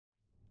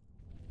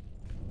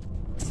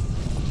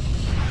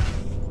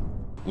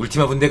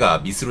울티마 분대가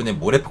미스론의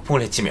모래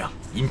폭풍을 해치며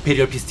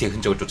임페리얼 피스트의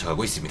흔적을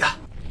쫓아가고 있습니다.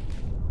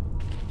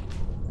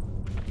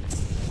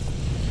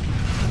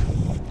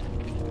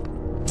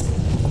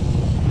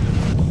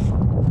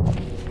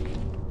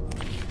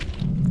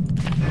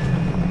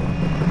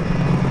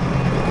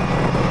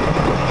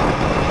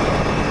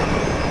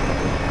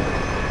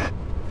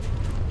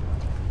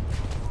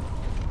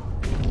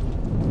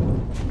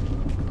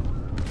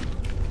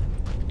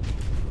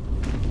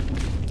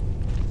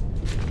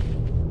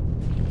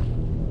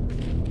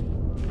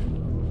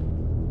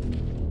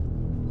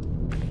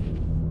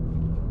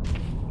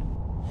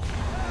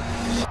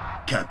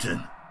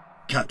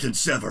 캡틴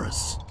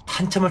세버러스.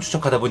 한참을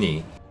추적하다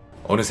보니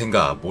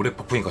어느샌가 모래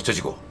폭풍이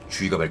거쳐지고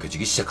주위가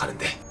밝혀지기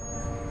시작하는데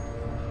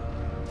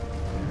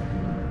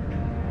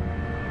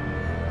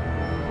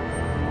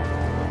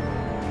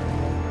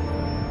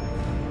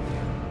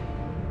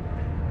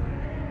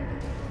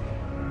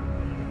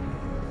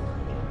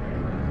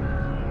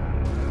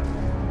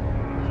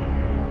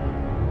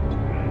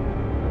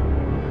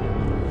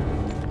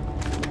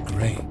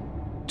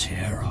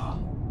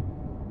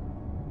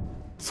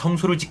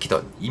성소를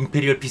지키던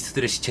임페리얼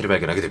피스들의 시체를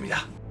발견하게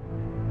됩니다.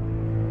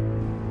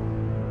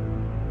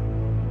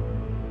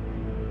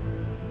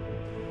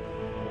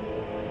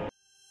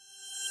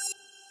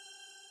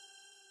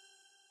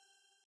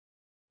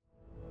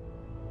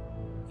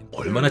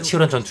 얼마나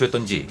치열한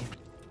전투였던지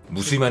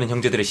무수히 많은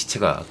형제들의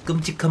시체가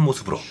끔찍한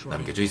모습으로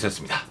남겨져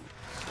있었습니다.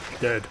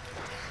 Dead.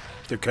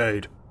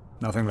 Decayed.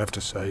 Nothing left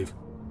to save.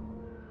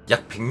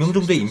 약 100명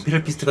정도의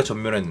임페리얼 피스트가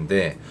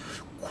전멸했는데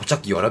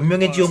고작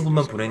 11명의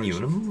지원군만 보낸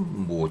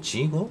이유는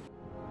뭐지 이거?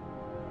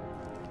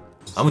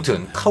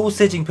 아무튼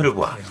카오스의 징표를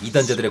보아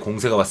이단자들의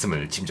공세가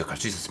왔음을 짐작할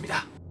수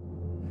있었습니다.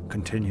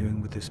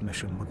 Continuing with this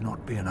mission would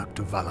not be an act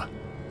of valor.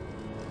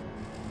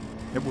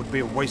 It would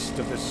be a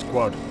waste of this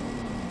squad.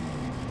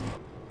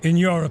 In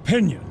your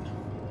opinion,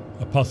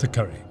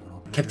 Apothecary.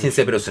 캡틴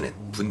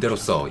세베로스는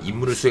분대로서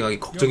임무를 수행하기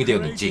걱정이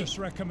되었는지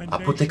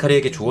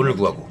아포테카리에게 조언을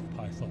구하고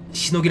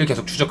신호기를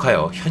계속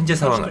추적하여 현재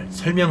상황을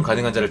설명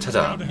가능한 자를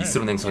찾아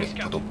미스론 행성에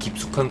더더욱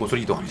깊숙한 곳으로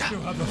이동합니다.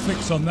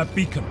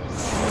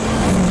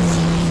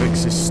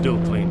 Fix is still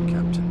clean,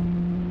 Captain.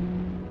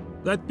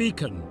 That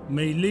beacon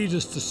may lead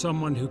us to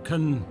someone who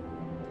can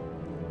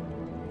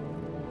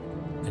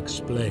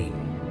explain.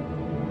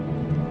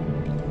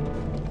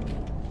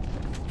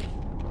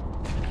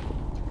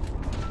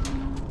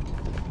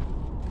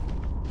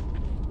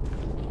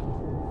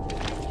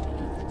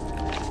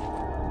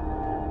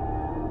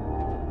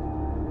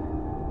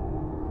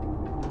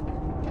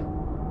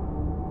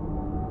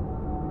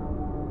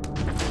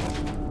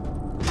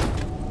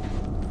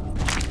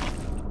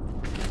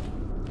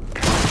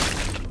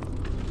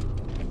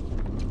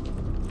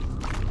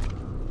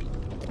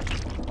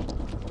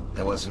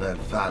 There was no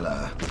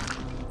valor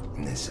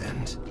in this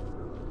end.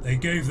 They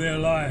gave their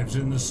lives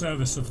in the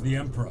service of the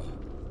Emperor.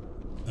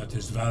 That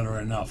is valor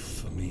enough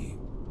for me.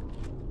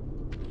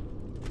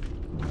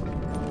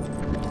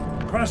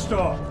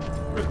 Crastor,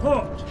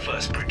 report!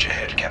 First bridge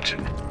ahead,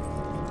 Captain.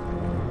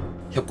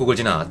 협곡을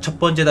지나 첫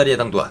번째 다리에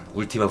당도한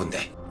울티마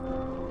분대.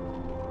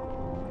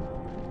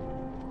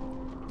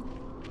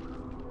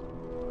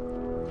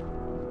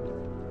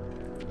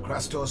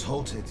 Crastor's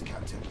halted,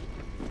 Captain.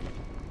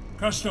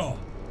 Crastor,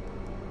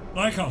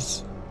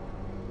 Lycos,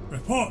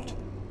 report!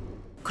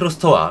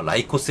 크러스터와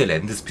라이코스의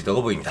랜드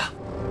스피더가 보입니다.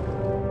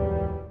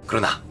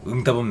 그러나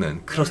응답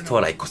없는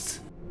크러스터와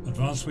라이코스.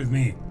 Advance with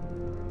me.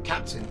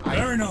 Captain,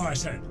 Very no, I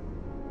said.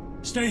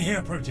 Stay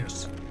here,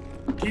 Proteus.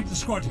 Keep the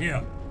squad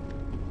here.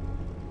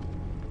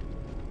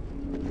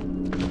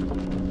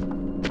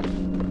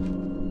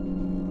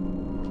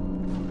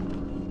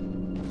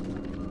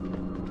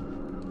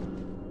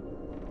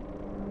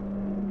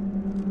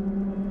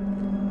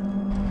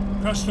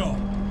 Crastor,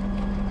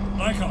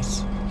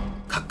 Lycos.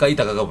 가까이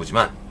다가가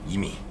보지만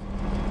이미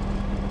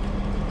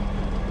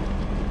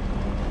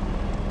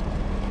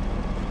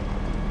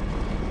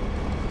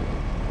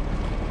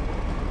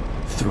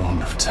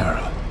Throne of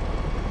Terror.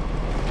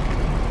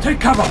 Take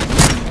cover.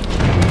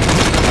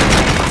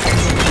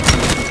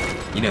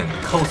 이는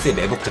카오스의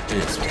매복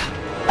작전이었습니다.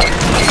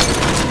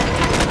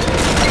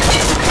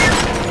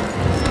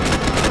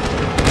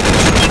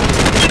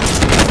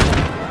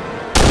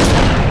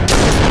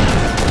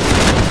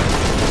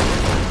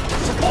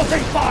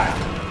 Supporting fire.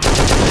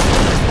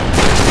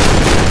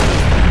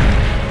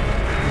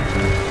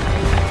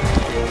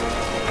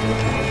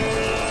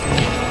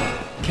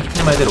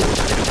 캡틴 말대로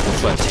자리를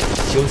보수한 채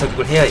지원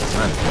사격을 해야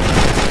했지만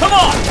come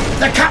on!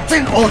 The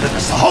captain ordered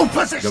us to hold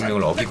position.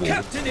 명령을 어기고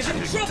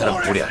자리를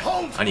이탈한 보레알,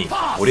 아니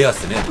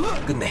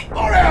보레아스는 끝내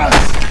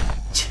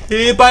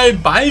제발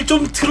말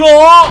좀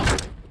틀어!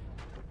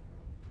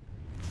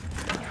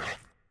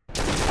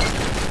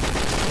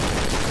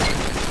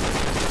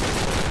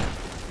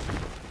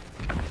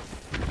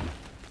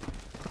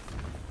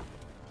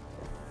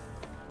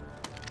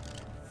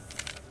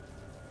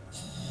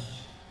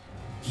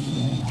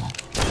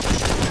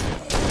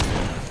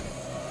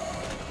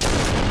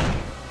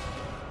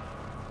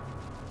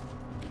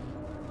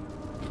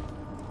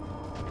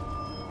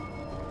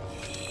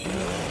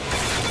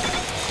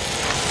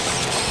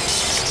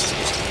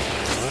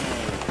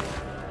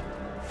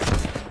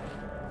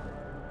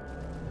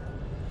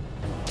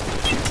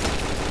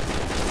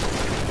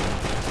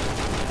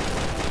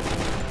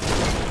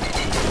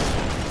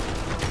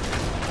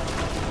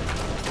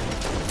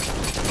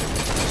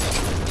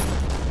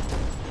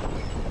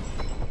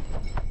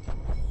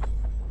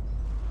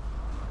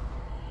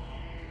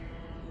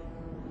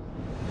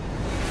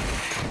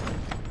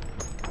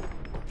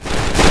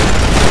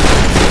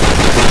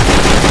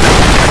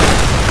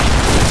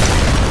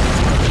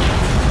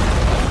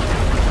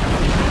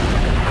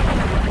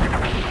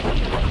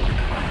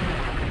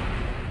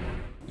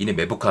 울트라마린이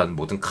매복한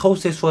모든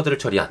카오스의 수하들을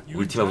처리한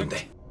울티마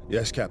군대.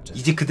 Yes, Captain.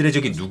 이제 그들의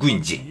적이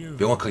누구인지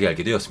명확하게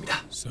알게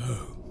되었습니다. So,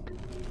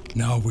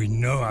 now we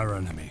know our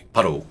enemy.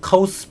 바로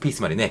카오스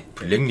스페이스 마린의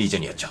블랙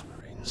리전이었죠.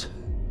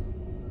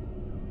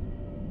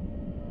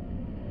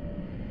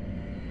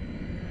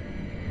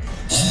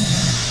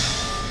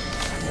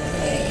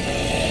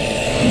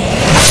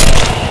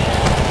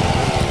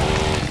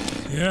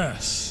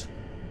 Yes,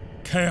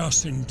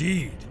 chaos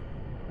indeed.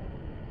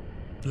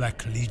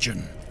 Black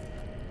Legion.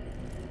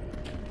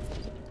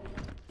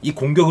 이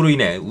공격으로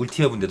인해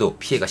울티마 군대도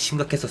피해가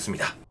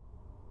심각했었습니다.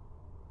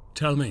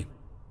 Tell me.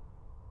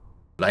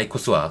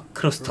 라이코스와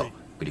크러스터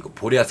그리고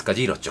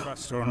보레아스까지 잃었죠.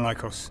 Crustor and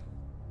Lycos.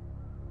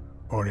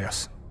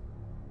 Boreas.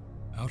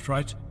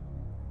 Outright?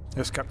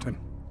 Yes, Captain.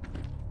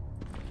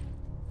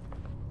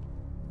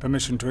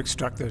 Permission to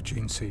extract their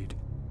gene seed.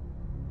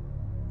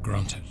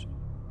 Granted.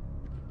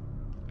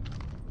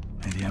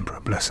 May the Emperor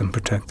bless and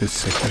protect this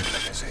sacred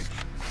legacy,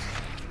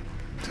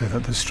 so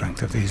that the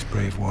strength of these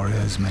brave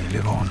warriors may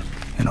live on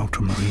in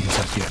ultramarines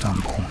as yet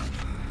unborn.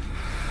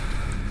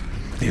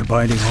 The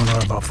abiding honor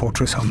of our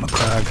fortress on the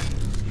crag.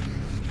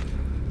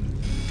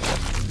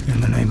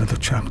 In the name of the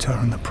chapter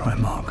and the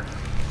Primarch,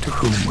 to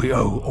whom we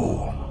owe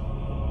all.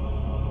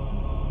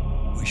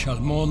 We shall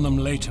mourn them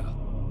later,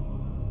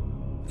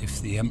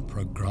 if the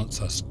Emperor grants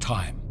us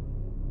time.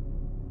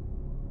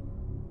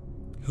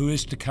 Who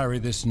is to carry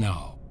this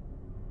now?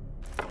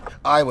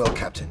 I will,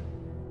 Captain.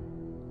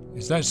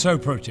 Is that so,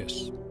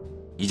 Proteus?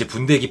 이제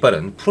군대의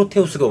깃발은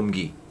프로테우스가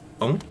옮기.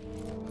 응?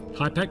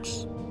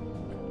 Hypex?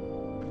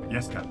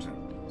 Yes, Captain.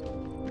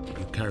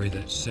 You carry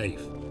that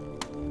safe.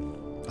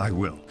 I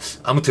will.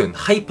 아무튼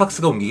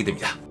하이팍스가 옮기게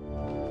됩니다.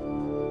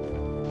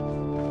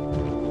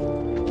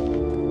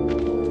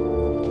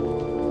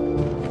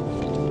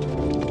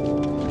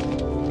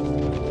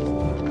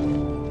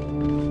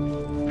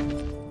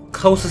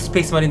 카오스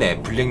스페이스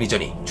마린의 블랙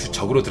리전이 주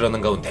적으로 드러난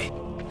가운데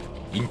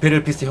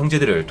임페리얼 피스트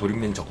형제들을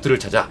도륙낸 적들을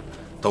찾아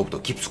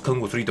더욱더 깊숙한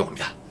곳으로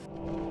이동합니다.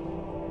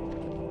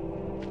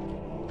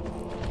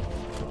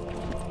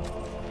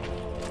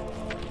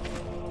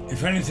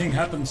 If anything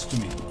happens to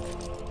me,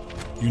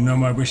 you know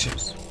my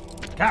wishes.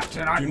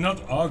 Captain, Do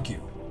not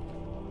argue.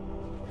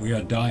 We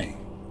are dying.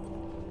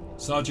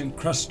 Sergeant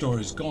Crustor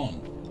is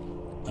gone,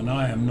 and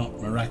I am not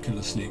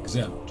miraculously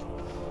exempt.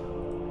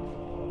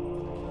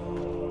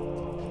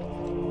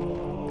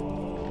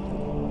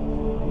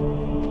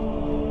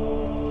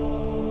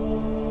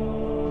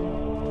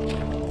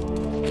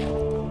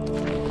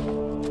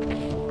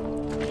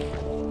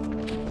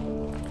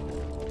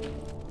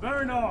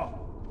 Verna!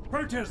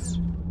 Proteus!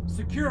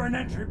 Secure an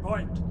entry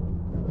point!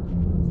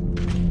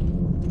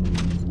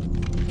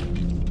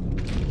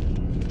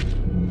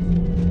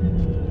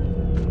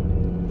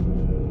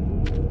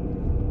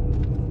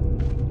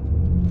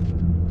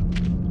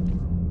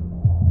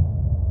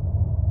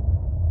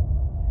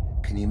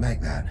 Can you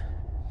make that?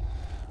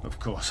 Of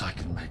course I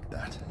can make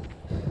that.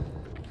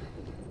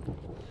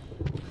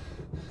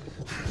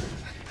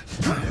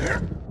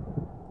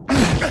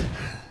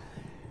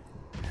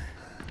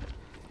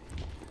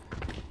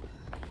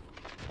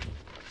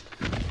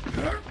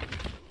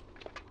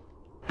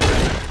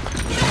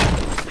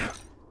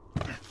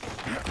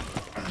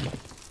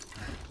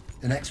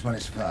 The next one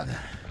is farther.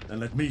 Then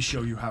let me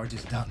show you how it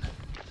is done.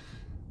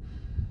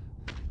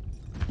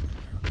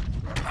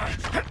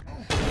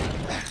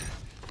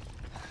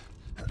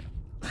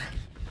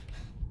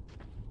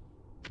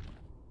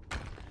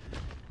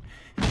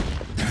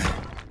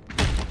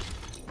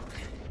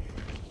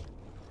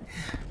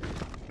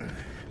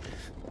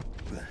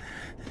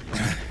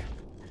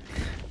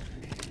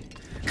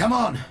 Come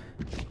on!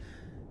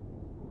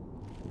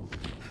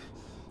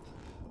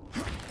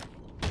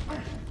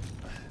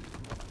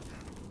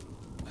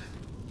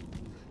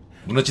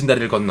 무너진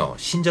다리를 건너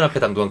신전 앞에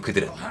당도한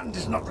그들은 Hand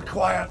is not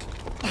required.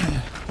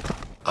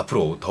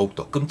 앞으로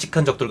더욱더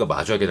끔찍한 적들과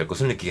마주하게 될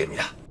것을 느끼게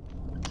됩니다.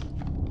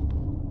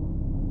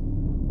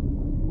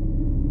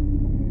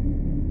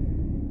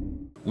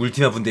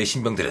 울티마 분대의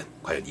신병들은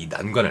과연 이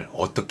난관을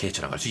어떻게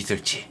헤쳐나갈 수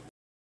있을지.